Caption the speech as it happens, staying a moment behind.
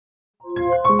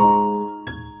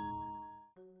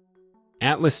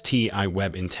ATLAS.ti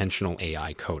Web Intentional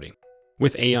AI Coding.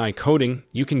 With AI coding,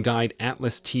 you can guide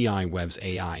ATLAS.ti Web's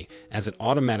AI as it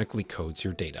automatically codes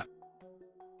your data.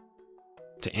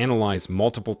 To analyze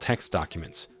multiple text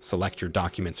documents, select your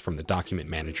documents from the document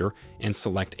manager and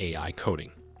select AI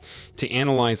coding. To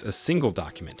analyze a single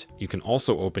document, you can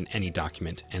also open any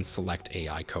document and select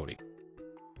AI coding.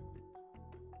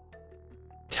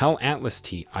 Tell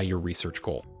ATLAS.ti your research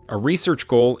goal. A research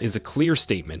goal is a clear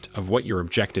statement of what your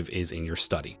objective is in your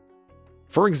study.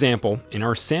 For example, in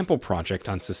our sample project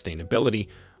on sustainability,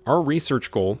 our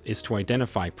research goal is to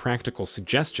identify practical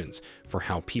suggestions for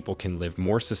how people can live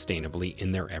more sustainably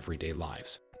in their everyday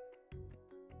lives.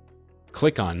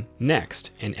 Click on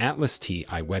Next, and ATLAS.ti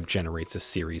Web generates a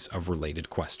series of related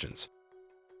questions.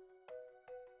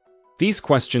 These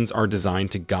questions are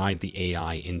designed to guide the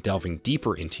AI in delving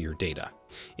deeper into your data,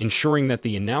 ensuring that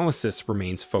the analysis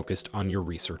remains focused on your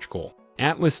research goal.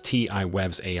 ATLAS.ti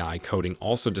Web's AI coding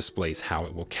also displays how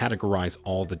it will categorize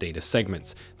all the data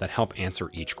segments that help answer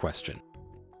each question.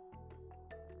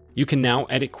 You can now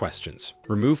edit questions,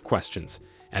 remove questions,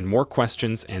 add more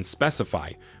questions, and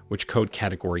specify which code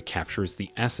category captures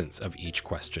the essence of each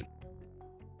question.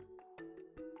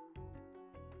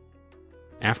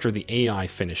 After the AI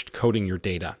finished coding your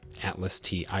data,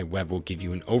 ATLAS.ti Web will give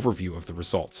you an overview of the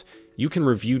results. You can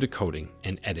review the coding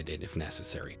and edit it if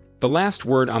necessary. The last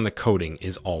word on the coding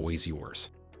is always yours.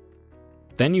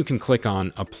 Then you can click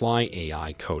on Apply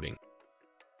AI Coding.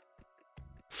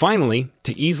 Finally,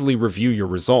 to easily review your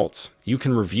results, you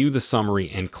can review the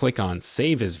summary and click on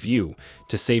Save as View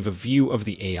to save a view of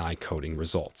the AI coding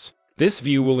results. This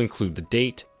view will include the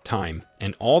date, time,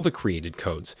 and all the created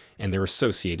codes and their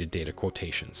associated data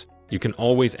quotations. You can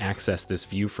always access this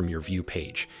view from your view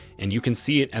page, and you can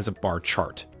see it as a bar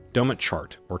chart, donut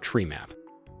chart, or tree map.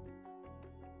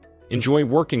 Enjoy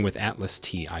working with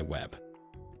ATLAS.ti Web.